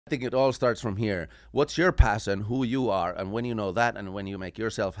think it all starts from here. What's your passion, who you are, and when you know that, and when you make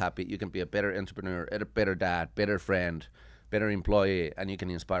yourself happy, you can be a better entrepreneur, a better dad, better friend, better employee, and you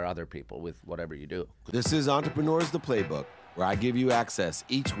can inspire other people with whatever you do. This is Entrepreneurs the Playbook, where I give you access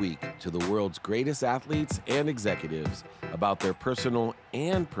each week to the world's greatest athletes and executives about their personal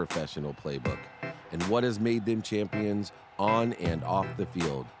and professional playbook and what has made them champions on and off the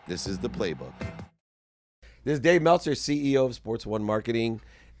field. This is the Playbook. This is Dave Meltzer, CEO of Sports One Marketing,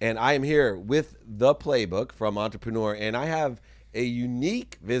 and I am here with the Playbook from Entrepreneur, and I have a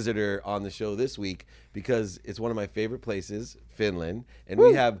unique visitor on the show this week because it's one of my favorite places, Finland, and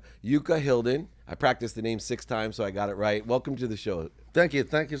we have Jukka Hilden. I practiced the name 6 times, so I got it right. Welcome to the show. Thank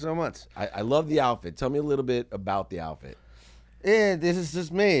you so much. I love the outfit. Tell me a little bit about the outfit. Yeah, this is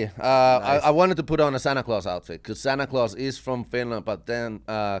just me. Nice. I wanted to put on a Santa Claus outfit because Santa Claus is from Finland, but then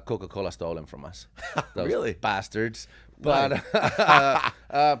Coca-Cola stole him from us. Those Really? bastards. Right.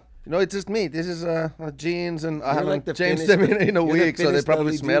 But it's just me. This is jeans, and I haven't the changed Finnish- them in a you're the week, so they Finnish probably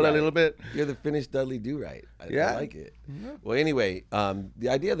Dudley smell a Do-Right. little bit. You're the Finnish Dudley Do-Right. I like it. Yeah. Well, anyway, the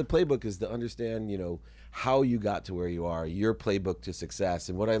idea of the Playbook is to understand, how you got to where you are, your playbook to success.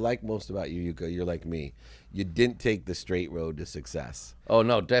 And what I like most about you, Jukka, you're like me. You didn't take the straight road to success. Oh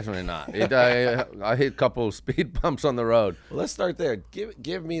no, definitely not. I hit a couple speed bumps on the road. Well, let's start there.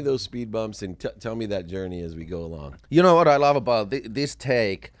 Give me those speed bumps and tell me that journey as we go along. You know what I love about this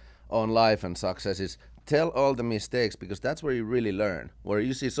take on life and success is tell all the mistakes, because that's where you really learn. Where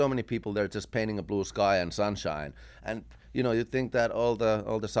you see so many people, they're just painting a blue sky and sunshine, and you think that all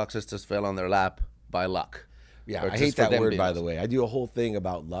the success just fell on their lap by luck. Yeah, Or I just hate for that them word, being- by the way. I do a whole thing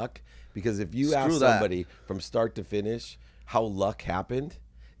about luck, because if you Screw ask that. somebody from start to finish how luck happened,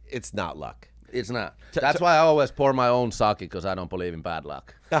 it's not luck. It's not. That's why I always pour my own sake, because I don't believe in bad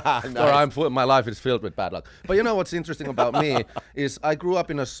luck. Nice. Or my life is filled with bad luck. But you know what's interesting about me is I grew up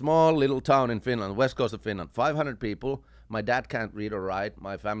in a small little town in Finland, west coast of Finland, 500 people. My dad can't read or write.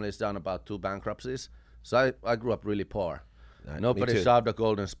 My family's done about 2 bankruptcies. So I grew up really poor. Me Nobody too. shoved a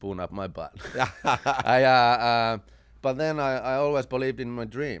golden spoon up my butt. But then I always believed in my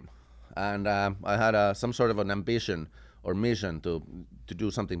dream. And I had some sort of an ambition or mission to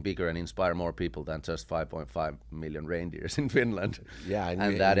do something bigger and inspire more people than just 5.5 million reindeers in Finland. Yeah,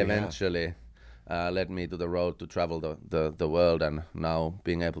 and that eventually led me to the road to travel the world, and now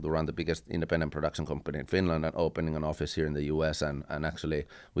being able to run the biggest independent production company in Finland and opening an office here in the US, and actually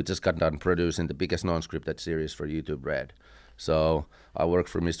we just got done producing the biggest non-scripted series for YouTube Red. So I work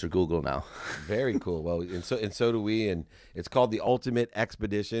for Mr. Google now. Very cool. Well, and so do we. And it's called The Ultimate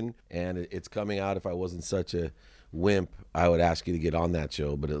Expedition, and it's coming out. If I wasn't such a wimp, I would ask you to get on that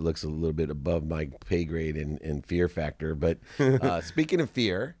show, but it looks a little bit above my pay grade and fear factor. But speaking of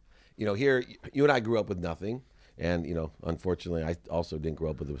fear, here, you and I grew up with nothing. And, unfortunately, I also didn't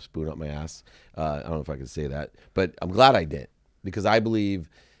grow up with a spoon up my ass. I don't know if I can say that, but I'm glad I did, because I believe,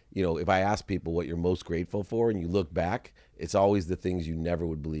 if I ask people what you're most grateful for and you look back, it's always the things you never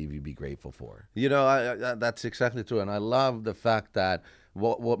would believe you'd be grateful for. That's exactly true. And I love the fact that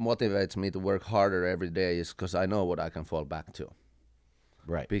what motivates me to work harder every day is because I know what I can fall back to.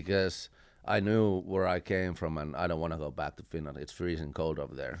 Right. Because I knew where I came from, and I don't want to go back to Finland. It's freezing cold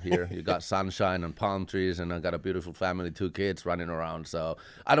over there. Here, you got sunshine and palm trees, and I got a beautiful family, 2 kids running around. So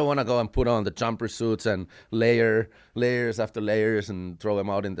I don't want to go and put on the jumper suits and layers after layers and throw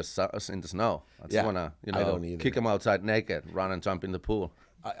them out in the snow. I just want to, I don't either. kick them outside naked, run and jump in the pool.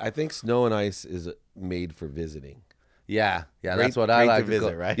 I think snow and ice is made for visiting. Yeah, Great- that's what I great to like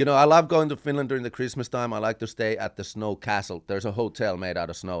visit, go. right? I love going to Finland during the Christmas time. I like to stay at the Snow Castle. There's a hotel made out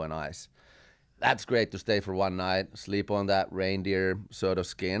of snow and ice. That's great to stay for one night, sleep on that reindeer sort of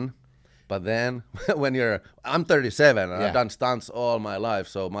skin. But then I'm 37 and I've done stunts all my life,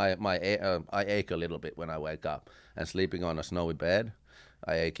 so I ache a little bit when I wake up. And sleeping on a snowy bed,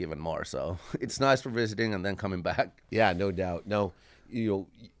 I ache even more. So it's nice for visiting and then coming back. Yeah, no doubt. No,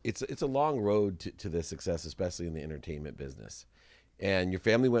 it's a long road to the success, especially in the entertainment business. And your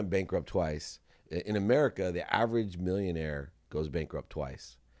family went bankrupt twice. In America, the average millionaire goes bankrupt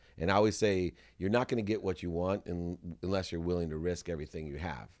twice. And I always say, you're not going to get what you want unless you're willing to risk everything you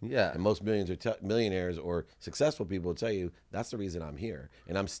have. Yeah. And most millionaires or successful people will tell you, that's the reason I'm here.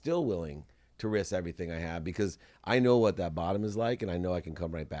 And I'm still willing to risk everything I have because I know what that bottom is like, and I know I can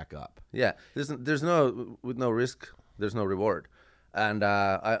come right back up. Yeah, with no risk, there's no reward. And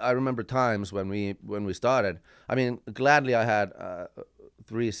I remember times when we started. I mean, gladly I had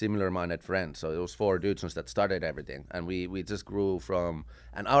 3 similar-minded friends. So it was 4 dudes that started everything, and we just grew from.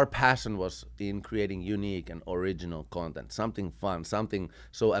 And our passion was in creating unique and original content, something fun, something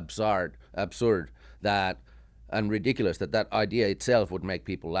so absurd that and ridiculous that idea itself would make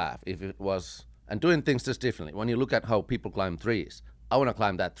people laugh if it was, and doing things just differently. When you look at how people climb trees, I want to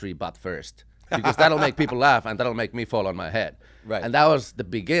climb that tree butt first because that'll make people laugh and that'll make me fall on my head. Right. And that was the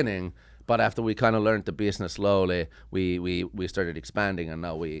beginning. But after we kind of learned the business slowly, we started expanding, and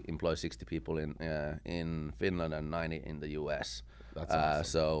now we employ 60 people in Finland and 90 in the US. That's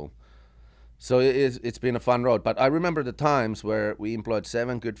awesome. So it's been a fun road. But I remember the times where we employed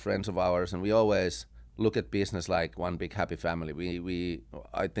 7 good friends of ours, and we always look at business like one big happy family.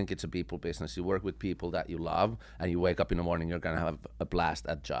 I think it's a people business. You work with people that you love, and you wake up in the morning, you're going to have a blast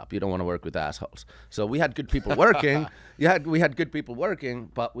at job. You don't want to work with assholes. So we had good people working. We had good people working,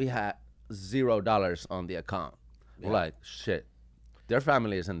 but we had $0 on the account. Yeah. We're like, shit, their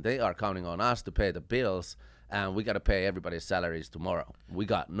families, and they are counting on us to pay the bills, and we got to pay everybody's salaries tomorrow. We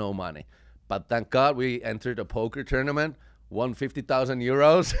got no money. But thank God we entered a poker tournament, won 50,000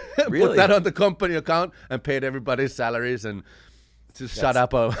 euros, really? Put that on the company account, and paid everybody's salaries, and just shut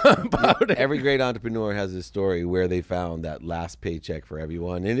up about it. Every great entrepreneur has a story where they found that last paycheck for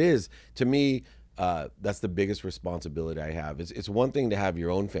everyone. It is, to me, that's the biggest responsibility I have. It's one thing to have your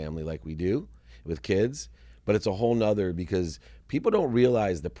own family like we do with kids, but it's a whole nother because people don't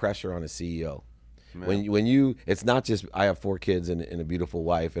realize the pressure on a CEO. When you, it's not just I have 4 kids and a beautiful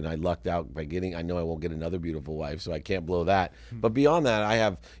wife, and I lucked out by getting, I know I won't get another beautiful wife, so I can't blow that. But beyond that, I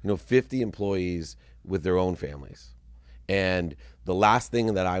have 50 employees with their own families, and the last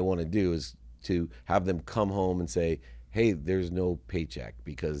thing that I want to do is to have them come home and say, hey, there's no paycheck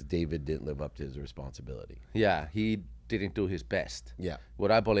because David didn't live up to his responsibility. Yeah, he didn't do his best. Yeah.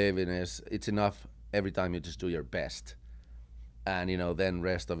 What I believe in is it's enough every time you just do your best. And, then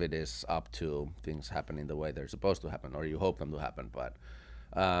rest of it is up to things happening the way they're supposed to happen, or you hope them to happen. But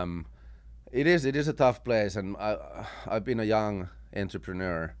it is a tough place. And I've been a young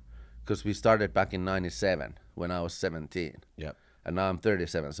entrepreneur because we started back in 97 when I was 17. Yep. And now I'm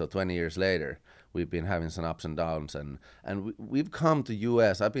 37, so 20 years later, we've been having some ups and downs. And we've come to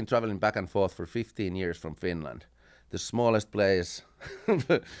US. I've been traveling back and forth for 15 years from Finland. The smallest place you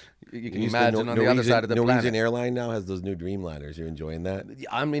can imagine on the other side of the planet. Norwegian airline now has those new Dreamliners. You're enjoying that?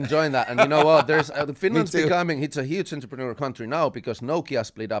 I'm enjoying that. And you know what? There's Finland's becoming, it's a huge entrepreneur country now because Nokia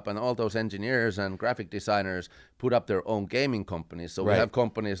split up and all those engineers and graphic designers put up their own gaming companies. So we have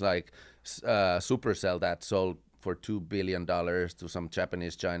companies like Supercell that sold for $2 billion to some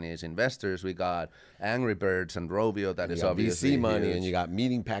Japanese, Chinese investors. We got Angry Birds and Rovio that is obviously VC money, huge. And you got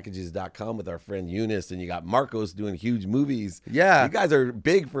meetingpackages.com with our friend Eunice, and you got Marcos doing huge movies. Yeah. You guys are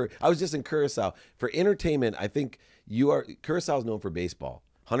big for, I was just in Curacao. For entertainment, I think Curacao is known for baseball.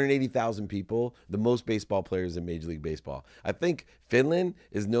 180,000 people, the most baseball players in Major League Baseball. I think Finland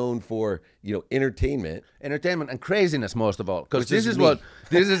is known for, entertainment and craziness most of all. Because this is what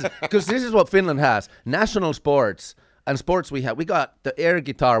Finland has: national sports and sports we have. We got the air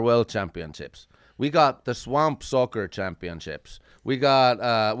guitar world championships. We got the swamp soccer championships. We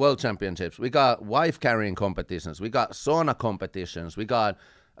got world championships. We got wife carrying competitions. We got sauna competitions. We got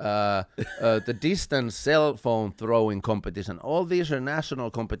the distance cell phone throwing competition. All these are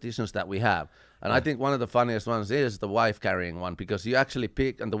national competitions that we have. And I think one of the funniest ones is the wife carrying one, because you actually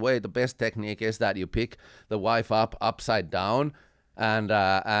pick, and the best technique is that you pick the wife up upside down and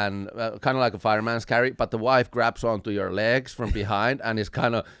kind of like a fireman's carry, but the wife grabs onto your legs from behind and is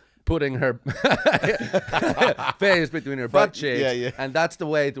kind of putting her face between her butt cheeks, and that's the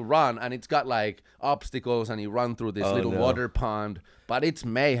way to run. And it's got like obstacles, and you run through this little water pond, but it's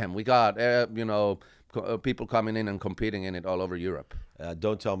mayhem. We got people coming in and competing in it all over Europe.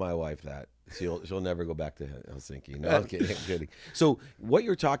 Don't tell my wife that. She'll never go back to Helsinki. No, I'm kidding. So what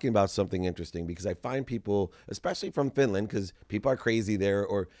you're talking about is something interesting, because I find people, especially from Finland, because people are crazy there,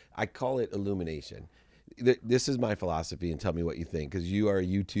 or I call it illumination. This is my philosophy, and tell me what you think, because you are a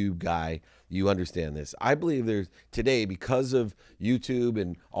YouTube guy. You understand this. I believe there's today, because of YouTube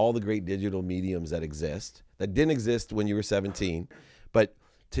and all the great digital mediums that exist, that didn't exist when you were 17, but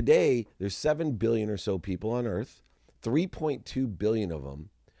today there's 7 billion or so people on Earth. 3.2 billion of them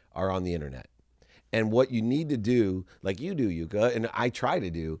are on the internet. And what you need to do, like you do, Jukka, and I try to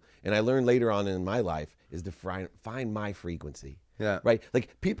do, and I learned later on in my life, is to find my frequency. Yeah. Right?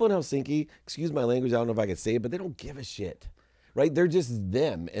 Like people in Helsinki, excuse my language, I don't know if I can say it, but they don't give a shit. Right? They're just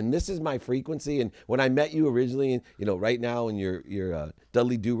them. And this is my frequency. And when I met you originally, right now in your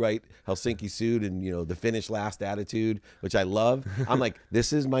Dudley Do-Right Helsinki suit and, the finish last attitude, which I love, I'm like,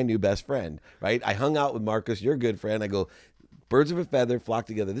 this is my new best friend. Right? I hung out with Marcus, your good friend. I go, birds of a feather flock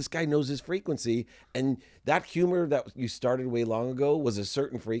together. This guy knows his frequency, and that humor that you started way long ago was a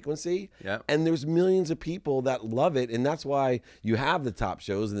certain frequency. Yeah. And there's millions of people that love it, and that's why you have the top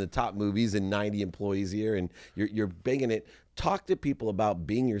shows and the top movies and 90 employees here, and you're banging it. Talk to people about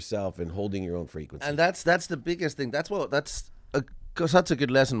being yourself and holding your own frequency. And that's the biggest thing. That's such a good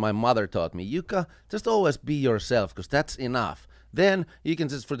lesson my mother taught me. Jukka, just always be yourself, because that's enough. Then you can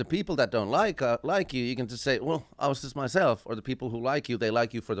just, for the people that don't like you, you can just say, well, I was just myself. Or the people who like you, they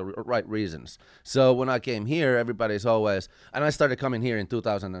like you for the right reasons. So when I came here, everybody's always, and I started coming here in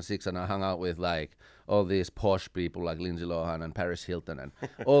 2006, and I hung out with like all these posh people like Lindsay Lohan and Paris Hilton and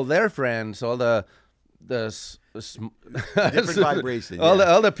all their friends, all the different vibration.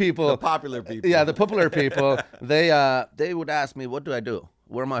 All the people, the popular people. Yeah, the popular people. They would ask me, what do I do?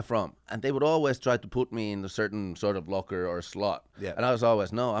 Where am I from? And they would always try to put me in a certain sort of locker or slot. Yeah. And I was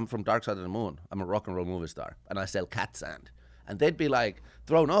always, no, I'm from Dark Side of the Moon. I'm a rock and roll movie star, and I sell cat sand. And they'd be like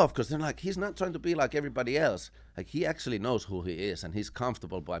thrown off, because they're like, he's not trying to be like everybody else. Like, he actually knows who he is, and he's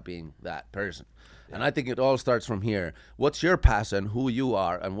comfortable by being that person. Yeah. And I think it all starts from here. What's your passion, who you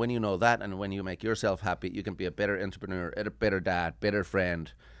are, and when you know that, and when you make yourself happy, you can be a better entrepreneur, a better dad, better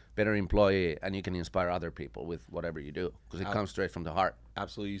friend, better employee, and you can inspire other people with whatever you do, because it comes straight from the heart.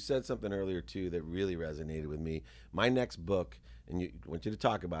 Absolutely. You said something earlier, too, that really resonated with me. My next book, and I want you to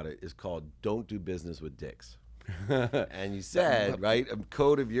talk about it, is called Don't Do Business with Dicks. And you said, right, a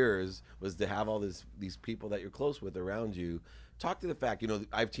code of yours was to have all these people that you're close with around you. Talk to the fact,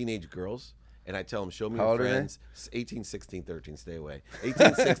 I have teenage girls, and I tell them, show me your friends. 18, 16, 13, stay away.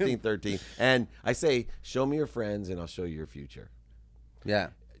 18, 16, 13. And I say, show me your friends, and I'll show you your future. Yeah.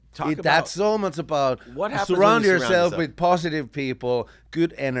 That's so much about what happens surround yourself with positive people,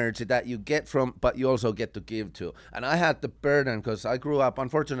 good energy that you get from, but you also get to give to. And I had the burden, because I grew up,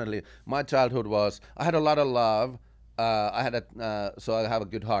 unfortunately, my childhood was, I had a lot of love, so I have a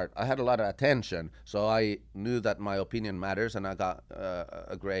good heart. I had a lot of attention, so I knew that my opinion matters, and I got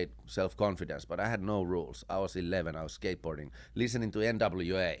a great self-confidence, but I had no rules. I was 11, I was skateboarding, listening to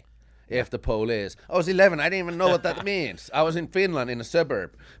NWA. If the police. I was 11. I didn't even know what that means. I was in Finland, in a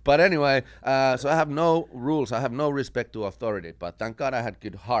suburb. But anyway, so I have no rules. I have no respect to authority. But thank God I had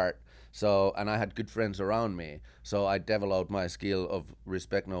good heart. And I had good friends around me. So I developed my skill of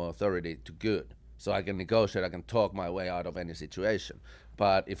respect no authority to good. So I can negotiate. I can talk my way out of any situation.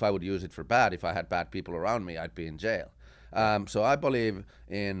 But if I would use it for bad, if I had bad people around me, I'd be in jail. So I believe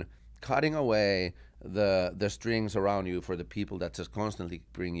in cutting away the strings around you for the people that just constantly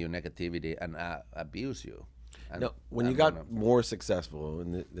bring you negativity and abuse you. And now, when you got more successful,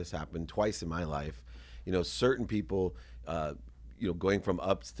 and this happened twice in my life, certain people, going from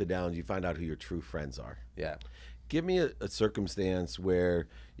ups to downs, you find out who your true friends are. Yeah. Give me a circumstance where,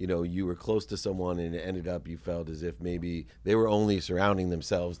 you were close to someone and it ended up you felt as if maybe they were only surrounding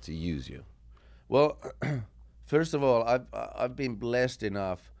themselves to use you. Well, first of all, I've been blessed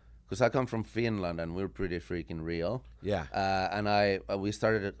enough, because I come from Finland and we're pretty freaking real. Yeah. And we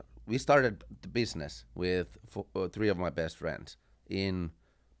started the business with 3 of my best friends in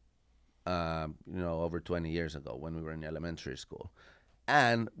over 20 years ago, when we were in elementary school.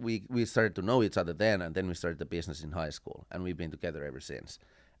 And we started to know each other then, and then we started the business in high school, and we've been together ever since.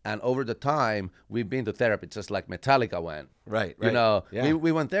 And over the time, we've been to therapy, just like Metallica went. Right. Yeah.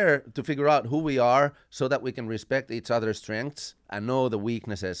 We went there to figure out who we are, so that we can respect each other's strengths and know the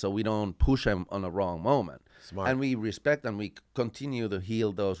weaknesses, so we don't push them on a wrong moment. Smart. And we respect and we continue to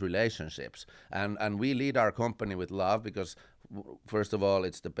heal those relationships. And we lead our company with love, because first of all,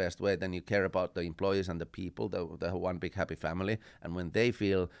 it's the best way. Then you care about the employees and the people, the one big happy family. And when they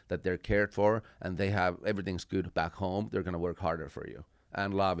feel that they're cared for and they have everything's good back home, they're going to work harder for you.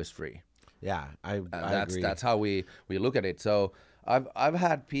 And love is free. Yeah, I agree. That's how we look at it. So I've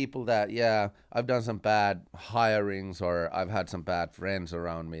had people that, I've done some bad hirings, or I've had some bad friends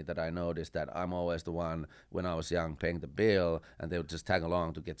around me that I noticed that I'm always the one, when I was young, paying the bill, and they would just tag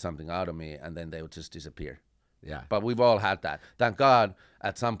along to get something out of me, and then they would just disappear. Yeah. But we've all had that. Thank God,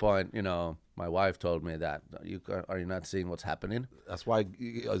 at some point, my wife told me that, are you not seeing what's happening? That's why,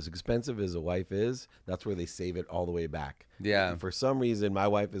 as expensive as a wife is, that's where they save it all the way back. Yeah. And for some reason, my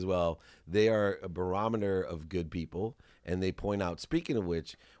wife as well, they are a barometer of good people, and they point out, speaking of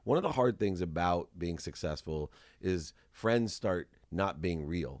which, one of the hard things about being successful is friends start not being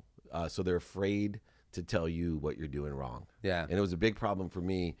real. So they're afraid to tell you what you're doing wrong. Yeah. And it was a big problem for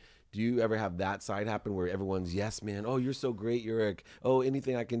me. Do you ever have that side happen where everyone's, yes, man, oh, you're so great,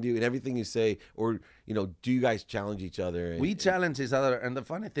 anything I can do, and everything you say, or, do you guys challenge each other? We challenge each other, and the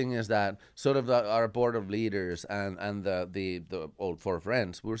funny thing is that sort of our board of leaders and the old 4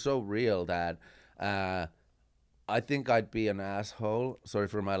 friends, we're so real that I think I'd be an asshole, sorry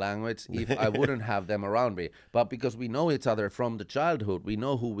for my language, if I wouldn't have them around me. But because we know each other from the childhood, we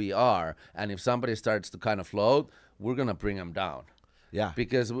know who we are. And if somebody starts to kind of float, we're going to bring them down. Yeah.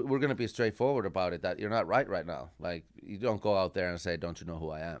 Because we're going to be straightforward about it, that you're not right now. Like, you don't go out there and say, don't you know who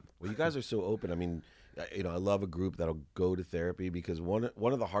I am? Well, you guys are so open. I mean, you know, I love a group that'll go to therapy, because one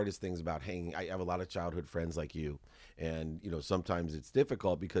of the hardest things about hanging, I have a lot of childhood friends like you. And, you know, sometimes it's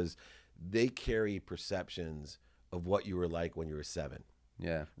difficult because they carry perceptions of what you were like when you were 7.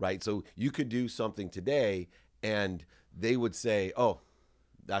 Yeah. Right. So you could do something today and they would say, oh,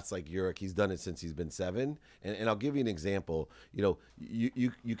 that's like Yurik. He's done it since he's been 7. And I'll give you an example. You know,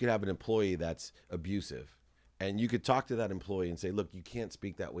 you could have an employee that's abusive, and you could talk to that employee and say, look, you can't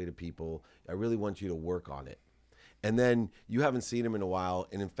speak that way to people. I really want you to work on it. And then you haven't seen him in a while.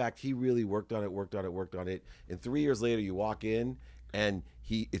 And in fact, he really worked on it. And 3 years later, you walk in and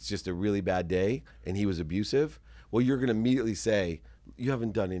it's just a really bad day and he was abusive. Well, you're going to immediately say, you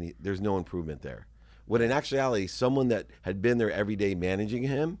haven't done there's no improvement there. When in actuality, someone that had been there every day managing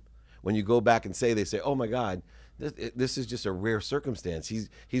him, when you go back and they say, oh my God, this is just a rare circumstance.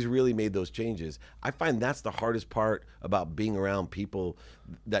 He's really made those changes. I find that's the hardest part about being around people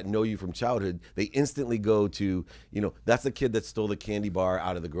that know you from childhood. They instantly go to, you know, that's the kid that stole the candy bar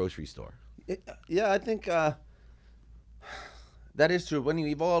out of the grocery store. Yeah, I think that is true. When you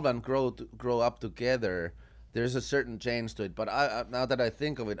evolve and grow up together, there's a certain change to it. But now that I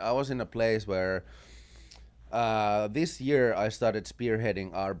think of it, I was in a place where this year I started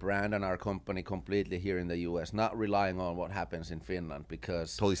spearheading our brand and our company completely here in the US, not relying on what happens in Finland,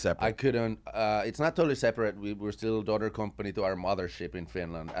 because totally separate. I couldn't, it's not totally separate. We're still a daughter company to our mothership in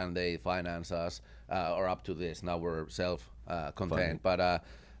Finland, and they finance us, or up to this. Now we're self-contained. But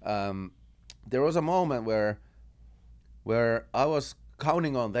there was a moment where I was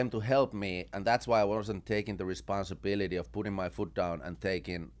counting on them to help me, and that's why I wasn't taking the responsibility of putting my foot down and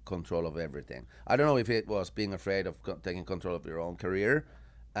taking control of everything. I don't know if it was being afraid of taking control of your own career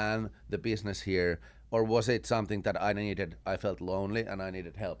and the business here, or was it something that I felt lonely and I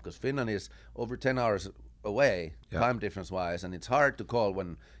needed help, because Finland is over 10 hours away, time difference wise, and it's hard to call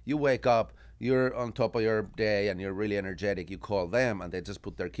when you wake up, you're on top of your day and you're really energetic, you call them and they just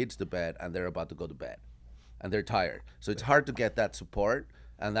put their kids to bed and they're about to go to bed. And they're tired. So it's hard to get that support.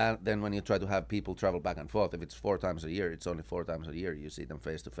 And then when you try to have people travel back and forth, if it's 4 times a year, it's only 4 times a year you see them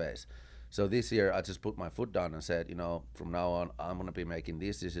face to face. So this year I just put my foot down and said, you know, from now on, I'm going to be making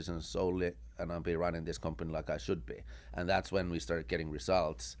these decisions solely, and I'll be running this company like I should be. And that's when we started getting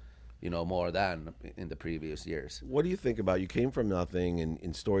results, you know, more than in the previous years. What do you think about, you came from nothing, and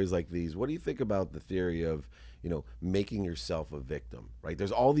in stories like these, what do you think about the theory of, you know, making yourself a victim, right?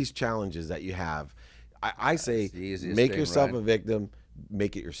 There's all these challenges that you have. I say, make yourself a victim,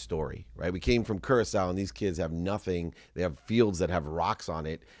 make it your story, right? We came from Curacao, and these kids have nothing. They have fields that have rocks on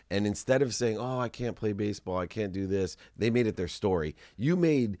it. And instead of saying, oh, I can't play baseball, I can't do this, they made it their story. You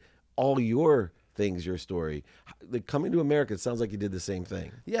made all your things your story. Like, coming to America, it sounds like you did the same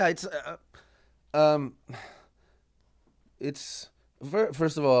thing. Yeah, it's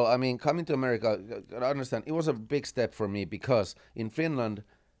first of all, I mean, coming to America, I understand, it was a big step for me, because in Finland,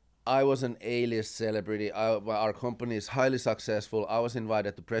 I was an A-list celebrity. Our company is highly successful. I was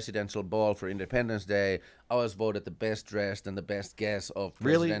invited to presidential ball for Independence Day. I was voted the best dressed and the best guest of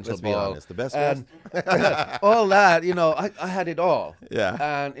presidential ball. Let's be honest, the best dressed? all that, you know, I had it all. Yeah.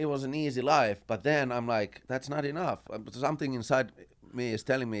 And it was an easy life. But then I'm like, that's not enough. Something inside me is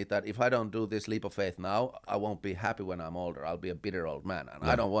telling me that if I don't do this leap of faith now, I won't be happy when I'm older. I'll be a bitter old man, and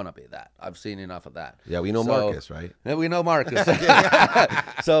I don't want to be that. I've seen enough of that. Yeah, we know Marcus, right? Yeah, we know Marcus.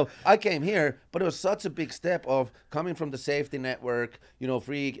 So I came here, but it was such a big step of coming from the safety network, you know,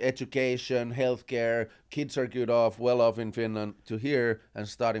 free education, healthcare, kids are good off, well off in Finland, to here and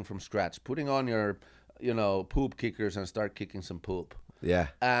starting from scratch, putting on your, you know, poop kickers and start kicking some poop. Yeah.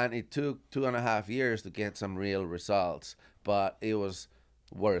 And it took 2.5 years to get some real results, but it was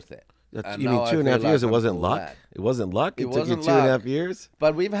worth it. You mean 2.5 years? It wasn't luck. It wasn't luck. It took you 2.5 years.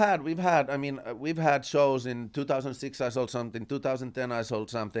 But we've had shows in 2006. I sold something. 2010 I sold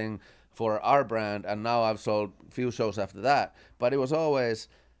something for our brand, and now I've sold a few shows after that. But it was always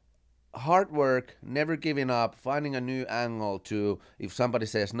hard work, never giving up, finding a new angle to, if somebody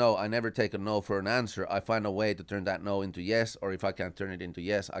says no, I never take a no for an answer. I find a way to turn that no into yes, or if I can't turn it into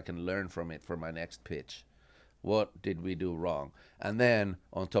yes, I can learn from it for my next pitch. What did we do wrong? And then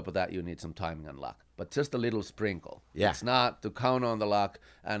on top of that, you need some timing and luck, but just a little sprinkle. Yeah. It's not to count on the luck.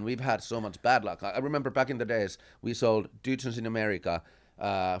 And we've had so much bad luck. I remember back in the days, we sold Dudes in America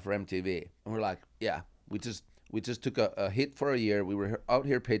for MTV. And we're like, yeah, We just took a hit for a year. We were out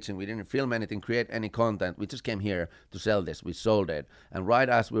here pitching. We didn't film anything, create any content. We just came here to sell this. We sold it. And right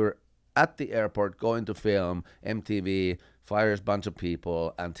as we were at the airport going to film, MTV fires a bunch of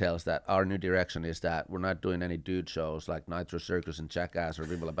people and tells that our new direction is that we're not doing any dude shows like Nitro Circus and Jackass or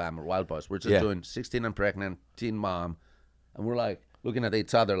Ribble Bam or Wild Boys. We're just doing 16 and pregnant, teen mom. And we're like looking at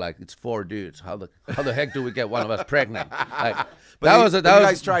each other like it's 4 dudes. How the heck do we get one of us pregnant? Like, but you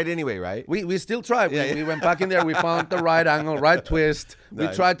guys tried anyway, right? We still tried. We went back in there. We found the right angle, right twist. Nice.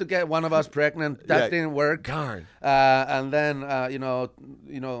 We tried to get one of us pregnant. That didn't work. Darn. And then a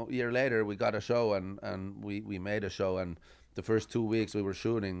year later we got a show and we made a show, and the first 2 weeks we were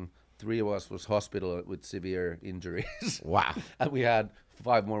shooting, 3 of us was hospital with severe injuries. Wow. And we had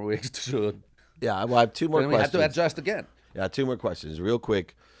 5 more weeks to shoot. Yeah, well, I have 2 more questions. We had to adjust again. Yeah, 2 more questions. Real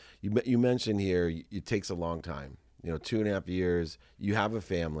quick, you mentioned here it takes a long time. 2.5 years. You have a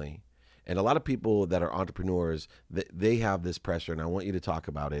family, and a lot of people that are entrepreneurs, they have this pressure, and I want you to talk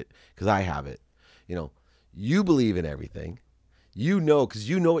about it because I have it. You believe in everything. Because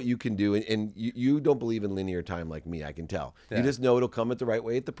you know what you can do, and you don't believe in linear time like me. I can tell. Yeah. You just know it'll come at the right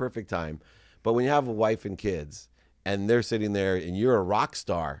way at the perfect time. But when you have a wife and kids, and they're sitting there, and you're a rock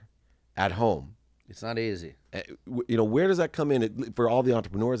star at home. It's not easy. Where does that come in for all the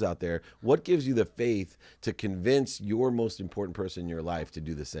entrepreneurs out there? What gives you the faith to convince your most important person in your life to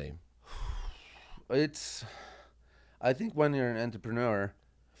do the same? I think when you're an entrepreneur,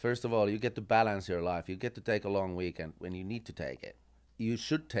 first of all, you get to balance your life. You get to take a long weekend when you need to take it. You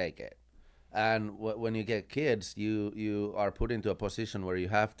should take it. And when you get kids, you are put into a position where you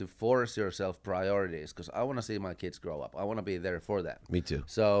have to force yourself priorities, because I want to see my kids grow up. I want to be there for them. Me too.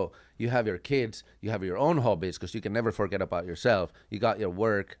 So you have your kids, you have your own hobbies, because you can never forget about yourself. You got your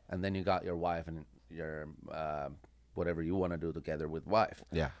work, and then you got your wife and your whatever you want to do together with wife.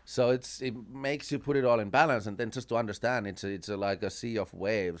 Yeah. So it makes you put it all in balance, and then just to understand it's like a sea of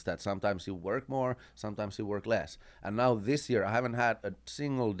waves that sometimes you work more, sometimes you work less. And now this year I haven't had a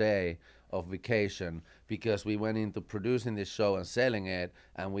single day of vacation because we went into producing this show and selling it,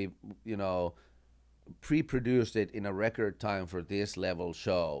 and we pre-produced it in a record time for this level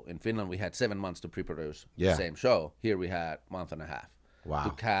show. In Finland we had 7 months to pre-produce the same show. Here we had a month and a half. Wow. To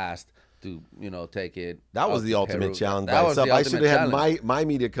cast, to take it. That was the ultimate challenge by itself. I should have had my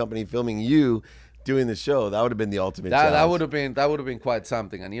media company filming you doing the show. That would have been the ultimate challenge. That would have been quite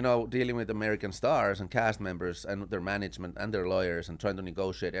something. And dealing with American stars and cast members and their management and their lawyers and trying to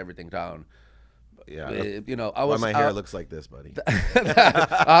negotiate everything down. Yeah. Why my hair looks like this, buddy.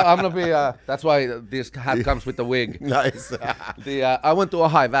 I'm gonna be. That's why this hat comes with the wig. Nice. I went to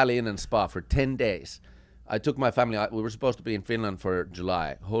Ohio Valley Inn and Spa for 10 days. I took my family. We were supposed to be in Finland for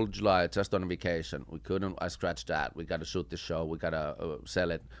July, whole July, just on a vacation. We couldn't. I scratched that. We got to shoot this show. We got to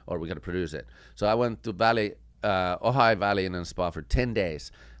sell it, or we got to produce it. So I went to Ohio Valley Inn and Spa for 10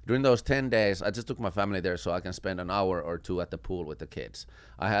 days. During those 10 days, I just took my family there so I can spend an hour or 2 at the pool with the kids.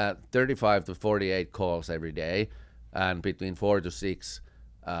 I had 35 to 48 calls every day, and between 4 to 6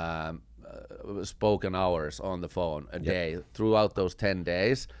 spoken hours on the phone a day throughout those 10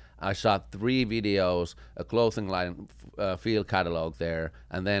 days. I shot 3 videos, a clothing line field catalog there,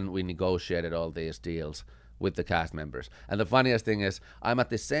 and then we negotiated all these deals with the cast members. And the funniest thing is, I'm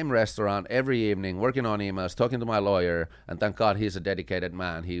at the same restaurant every evening, working on emails, talking to my lawyer, and thank God he's a dedicated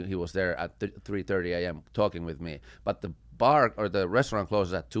man. He was there at 3:30 a.m. talking with me. But the bar or the restaurant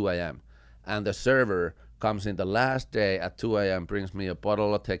closes at 2 a.m. and the server comes in the last day at 2 a.m., brings me a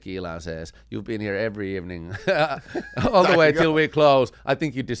bottle of tequila and says, "You've been here every evening all the way till we close. I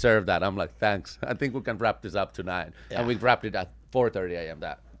think you deserve that." I'm like, "Thanks. I think we can wrap this up tonight." Yeah. And we wrapped it at 4:30 a.m.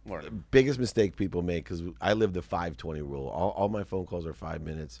 that morning. Biggest mistake people make, because I live the 5:20 rule. All my phone calls are 5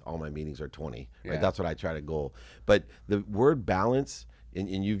 minutes. All my meetings are 20. Right? That's what I try to goal. But the word balance,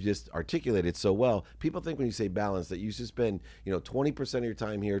 and you've just articulated it so well. People think when you say balance that you should spend 20% of your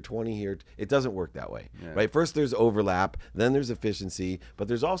time here, 20 here. It doesn't work that way, right? First there's overlap, then there's efficiency, but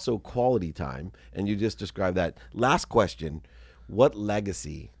there's also quality time, and you just described that. Last question, what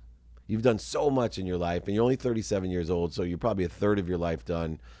legacy? You've done so much in your life, and you're only 37 years old, so you're probably a third of your life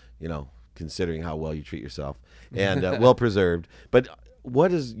done, considering how well you treat yourself, and well preserved. But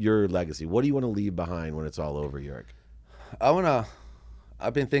what is your legacy? What do you want to leave behind when it's all over, Jörg?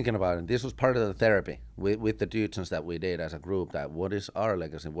 I've been thinking about it. This was part of the therapy with the dudes that we did as a group, that what is our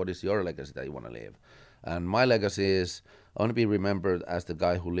legacy? What is your legacy that you want to leave? And my legacy is, I want to be remembered as the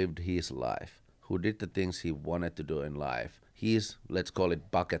guy who lived his life, who did the things he wanted to do in life. his, let's call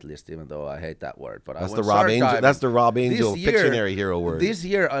it bucket list, even though I hate that word. But that's I the went Rob shark Angel. diving. That's the Rob Angel This year- Pictionary hero word. This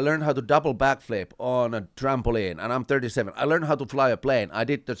year I learned how to double backflip on a trampoline, and I'm 37. I learned how to fly a plane. I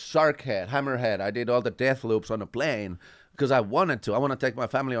did the shark head, hammerhead. I did all the death loops on a plane because I wanted to. I want to take my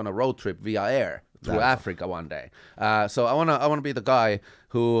family on a road trip via air through Africa one day. So I wanna be the guy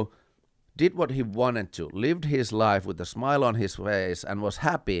who did what he wanted to, lived his life with a smile on his face, and was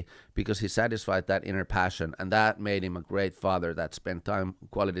happy because he satisfied that inner passion, and that made him a great father that spent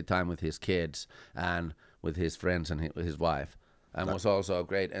quality time with his kids and with his friends and his wife, and was also a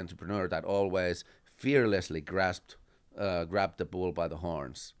great entrepreneur that always fearlessly grabbed the bull by the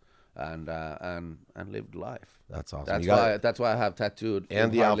horns and lived life. That's awesome. That's why I have tattooed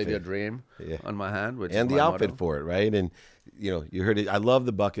and the Hardly outfit. Your Dream on my hand, which and is the my outfit motto. for it, right? And you heard it. I love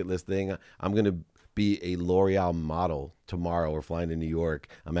the bucket list thing. I'm gonna be a L'Oreal model tomorrow. We're flying to New York.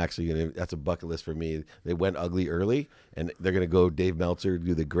 I'm actually gonna. That's a bucket list for me. They went ugly early, and they're gonna go Dave Meltzer,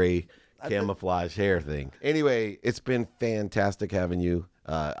 do the gray camouflage hair thing. Anyway, it's been fantastic having you.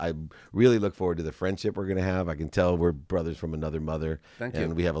 I really look forward to the friendship we're going to have. I can tell we're brothers from another mother. Thank you.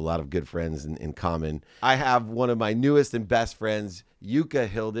 And we have a lot of good friends in common. I have one of my newest and best friends, Jukka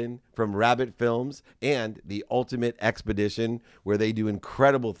Hilden from Rabbit Films and The Ultimate Expedition, where they do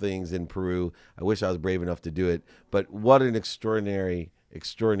incredible things in Peru. I wish I was brave enough to do it, but what an extraordinary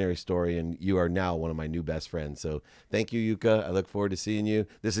story, and you are now one of my new best friends. So thank you, Jukka. I look forward to seeing you.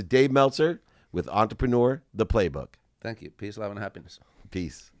 This is Dave Meltzer with Entrepreneur, the Playbook. Thank you. Peace, love, and happiness.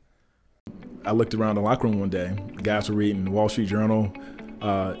 Peace. I looked around the locker room one day. The guys were reading the Wall Street Journal,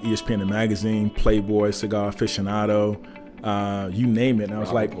 ESPN the magazine, Playboy, Cigar Aficionado, you name it. And I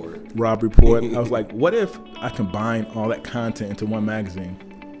was like, Rob Report. I was like, what if I combine all that content into one magazine?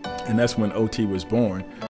 And that's when OT was born.